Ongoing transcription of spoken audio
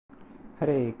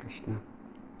Hare Krishna.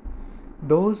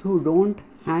 Those who don't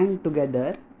hang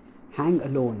together hang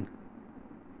alone.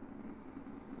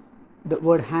 The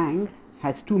word hang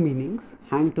has two meanings.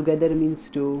 Hang together means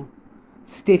to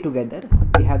stay together.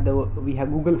 We have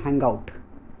Google Hangout,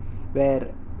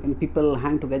 where when people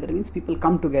hang together means people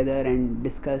come together and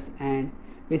discuss and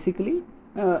basically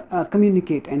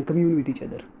communicate and commune with each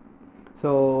other.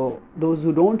 So those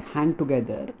who don't hang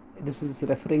together, this is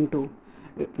referring to,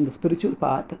 in the spiritual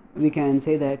path, we can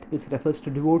say that this refers to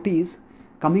devotees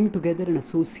coming together and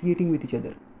associating with each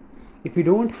other. If we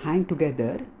don't hang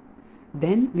together,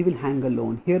 then we will hang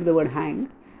alone. Here the word hang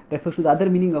refers to the other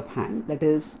meaning of hang, that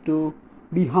is to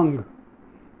be hung,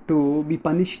 to be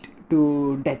punished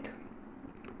to death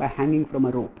by hanging from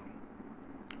a rope.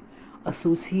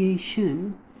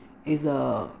 Association is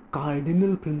a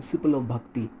cardinal principle of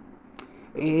bhakti.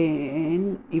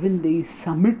 And even the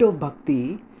summit of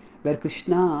bhakti, where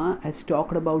Krishna has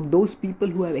talked about those people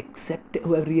who have accepted,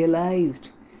 who have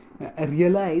realized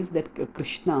that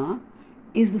Krishna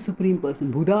is the Supreme Person,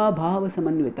 Buddha Bhava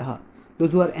Samanvitaha,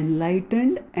 those who are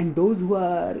enlightened and those who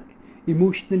are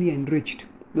emotionally enriched,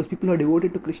 those people who are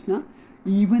devoted to Krishna,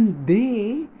 even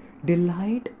they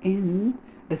delight in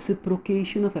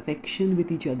reciprocation of affection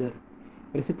with each other,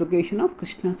 reciprocation of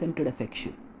Krishna-centered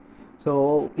affection.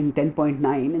 So in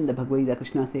 10.9 in the Bhagavad Gita,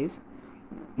 Krishna says,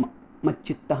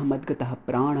 Macchittah madgatah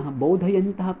pranah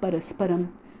bodhayantah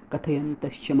parasparam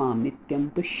kathayantascha mam nityam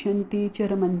tushyanti cha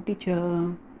ramanti cha.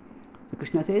 So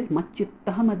Krishna says,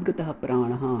 Macchittah madgatah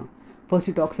pranah. First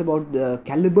he talks about the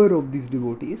caliber of these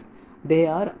devotees.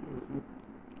 Their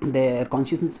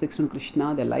consciousness is fixed on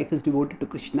Krishna, their life is devoted to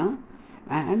Krishna,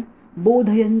 and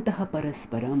bodhayantah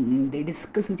parasparam, they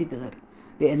discuss with each other,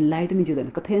 they enlighten each other.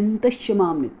 Kathayantascha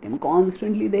mam nityam,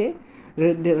 constantly they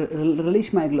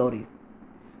relish my glory.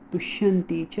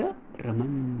 Tushyanti cha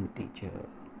ramanti cha.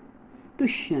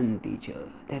 Tushyanti cha,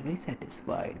 they are very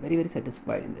satisfied, very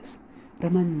satisfied in this.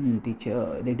 Ramanti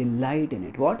cha, they delight in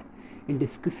it. What? In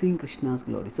discussing Krishna's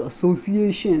glory. So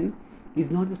association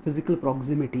is not just physical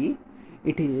proximity,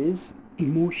 it is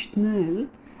emotional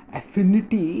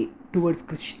affinity towards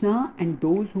Krishna and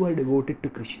those who are devoted to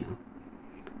Krishna.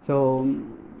 So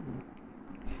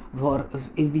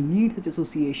we need such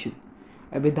association.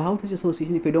 Without such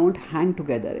association, if we don't hang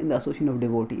together in the association of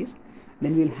devotees,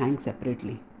 then we will hang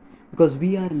separately, because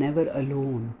we are never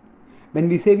alone. When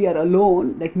we say we are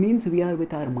alone, that means we are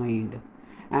with our mind,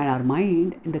 and our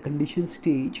mind in the conditioned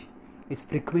stage is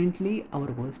frequently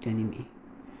our worst enemy.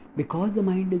 Because the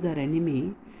mind is our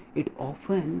enemy, it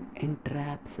often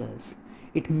entraps us.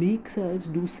 It makes us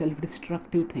do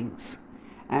self-destructive things,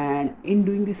 and in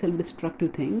doing these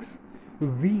self-destructive things,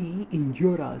 we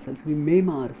injure ourselves, we maim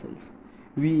ourselves.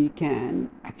 We can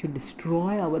actually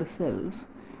destroy ourselves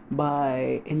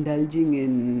by indulging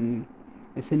in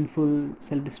sinful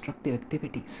self-destructive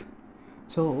activities.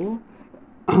 So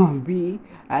we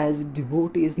as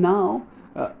devotees now,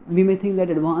 we may think that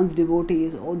advanced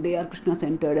devotees, oh, they are Krishna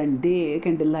centered and they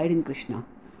can delight in Krishna.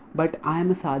 But I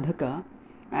am a sadhaka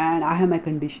and I have my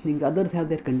conditionings, others have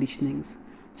their conditionings.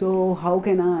 So how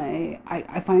can I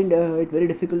find it very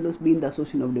difficult to be in the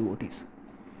association of devotees.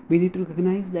 We need to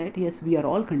recognize that yes, we are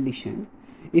all conditioned.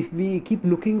 If we keep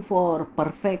looking for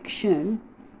perfection,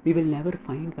 we will never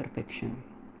find perfection.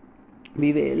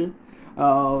 We will,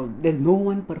 there is no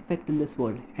one perfect in this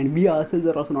world, and we ourselves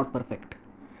are also not perfect.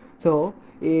 So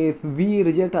if we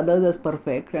reject others as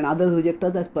perfect and others reject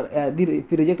us as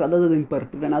if we reject others as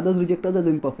imperfect and others reject us as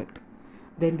imperfect,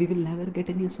 then we will never get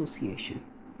any association.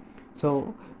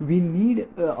 So we need,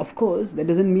 of course, that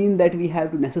doesn't mean that we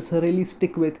have to necessarily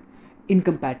stick with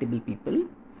incompatible people,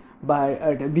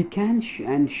 but we can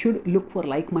and should look for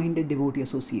like-minded devotee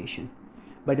association.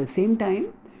 But at the same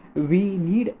time, we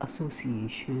need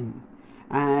association,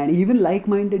 and even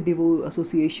like-minded devotee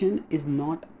association is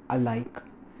not alike.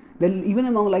 Then even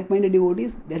among like-minded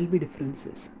devotees, there will be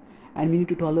differences, and we need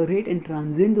to tolerate and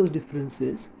transcend those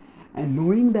differences, and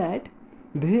knowing that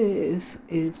this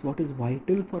is what is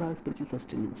vital for our spiritual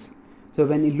sustenance. So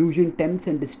when illusion tempts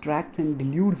and distracts and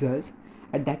deludes us,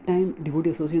 at that time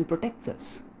devotee association protects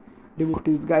us.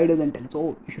 Devotees guide us and tell us,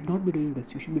 oh, you should not be doing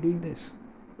this, you should be doing this.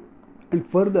 And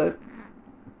further,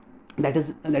 that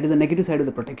is the negative side of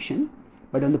the protection.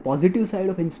 But on the positive side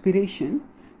of inspiration,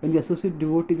 when we associate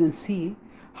devotees and see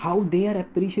how they are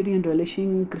appreciating and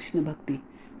relishing Krishna Bhakti,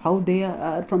 how they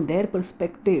are from their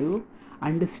perspective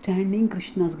understanding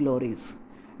Krishna's glories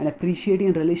and appreciating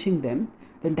and relishing them,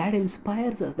 then that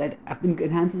inspires us, that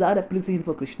enhances our appreciation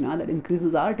for Krishna, that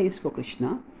increases our taste for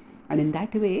Krishna, and in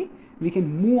that way we can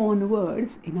move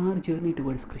onwards in our journey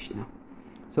towards Krishna.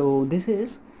 So this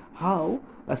is how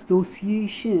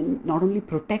Association not only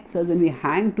protects us when we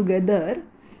hang together,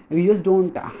 we just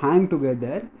don't hang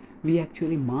together, we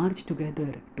actually march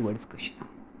together towards Krishna.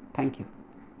 Thank you.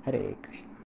 Hare Krishna.